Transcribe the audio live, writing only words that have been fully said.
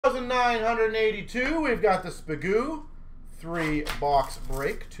2,982. We've got the Spagoo. 3-box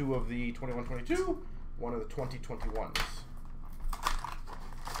break. 2 of the 21-22. 1 of the 20-21s.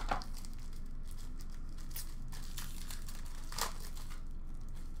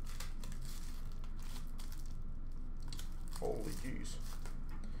 Holy jeez.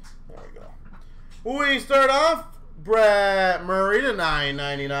 There we go. We start off Brett Murray to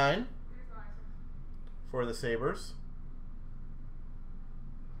 9.99 for the Sabres.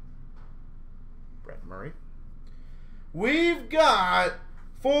 Brett Murray. We've got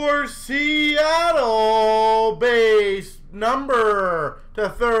for Seattle base number to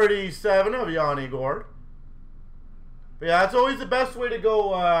 37 of Yanni Gourde. But yeah, that's always the best way to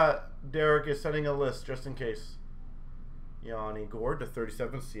go, Derek, is sending a list just in case. Yanni Gourde to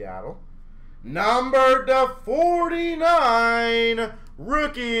 37, Seattle. Number to 49,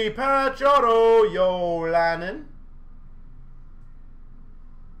 rookie patch auto, Yolanen.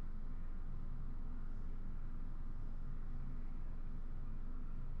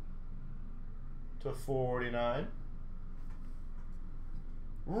 To 49.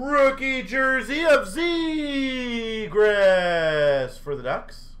 Rookie jersey of Zegras for the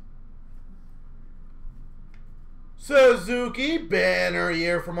Ducks. Suzuki, banner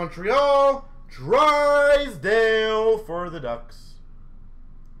year for Montreal. Drysdale for the Ducks.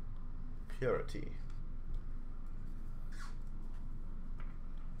 Purity.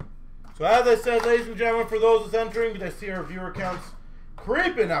 So as I said, ladies and gentlemen, for those that's entering, because I see our viewer counts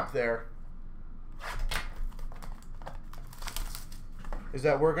creeping up there, is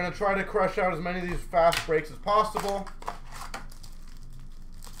that we're going to try to crush out as many of these fast breaks as possible.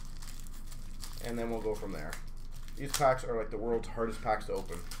 And then we'll go from there. These packs are like the world's hardest packs to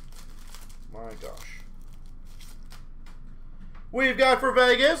open. My gosh. We've got for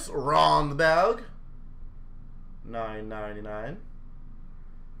Vegas, Rondberg. $9.99.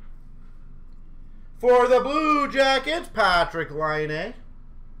 For the Blue Jackets, Patrick Laine.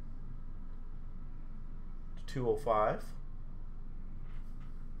 $205.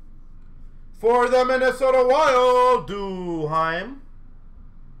 For the Minnesota Wild, Duheim.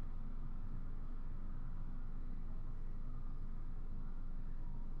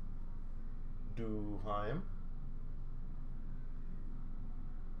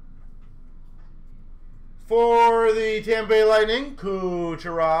 For the Tampa Bay Lightning,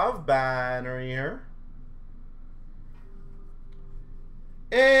 Kucherov, banner here.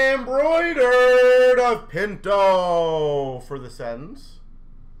 Embroidered of Pinto for the Sens.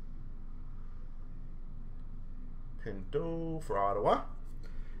 Pinto for Ottawa.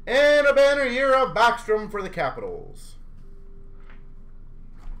 And a banner here of Backstrom for the Capitals.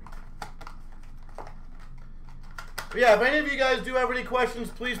 But yeah, if any of you guys do have any questions,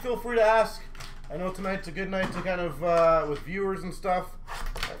 please feel free to ask. I know tonight's a good night to kind of, with viewers and stuff,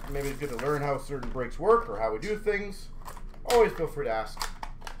 maybe it's good to learn how certain breaks work or how we do things. Always feel free to ask.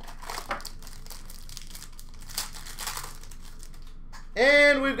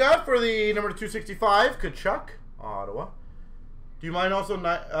 And we've got for the number 265, Kachuk, Ottawa. Do you mind also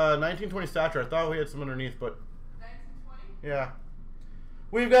 1920 stature? I thought we had some underneath, but 1920? Yeah.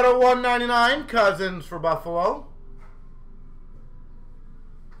 We've got a 199, Cousins for Buffalo.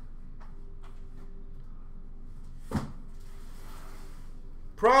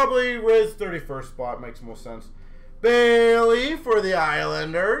 Probably Riz 31st spot makes most sense. Bailey for the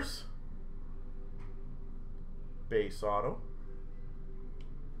Islanders. Base auto.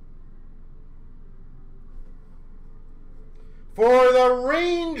 For the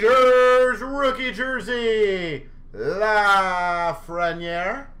Rangers, rookie jersey, Lafreniere.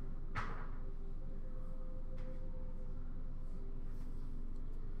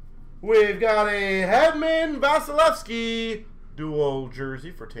 We've got a Hedman Vasilevsky dual jersey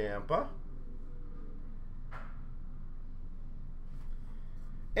for Tampa.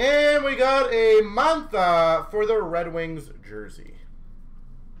 And we got a Mantha for the Red Wings jersey.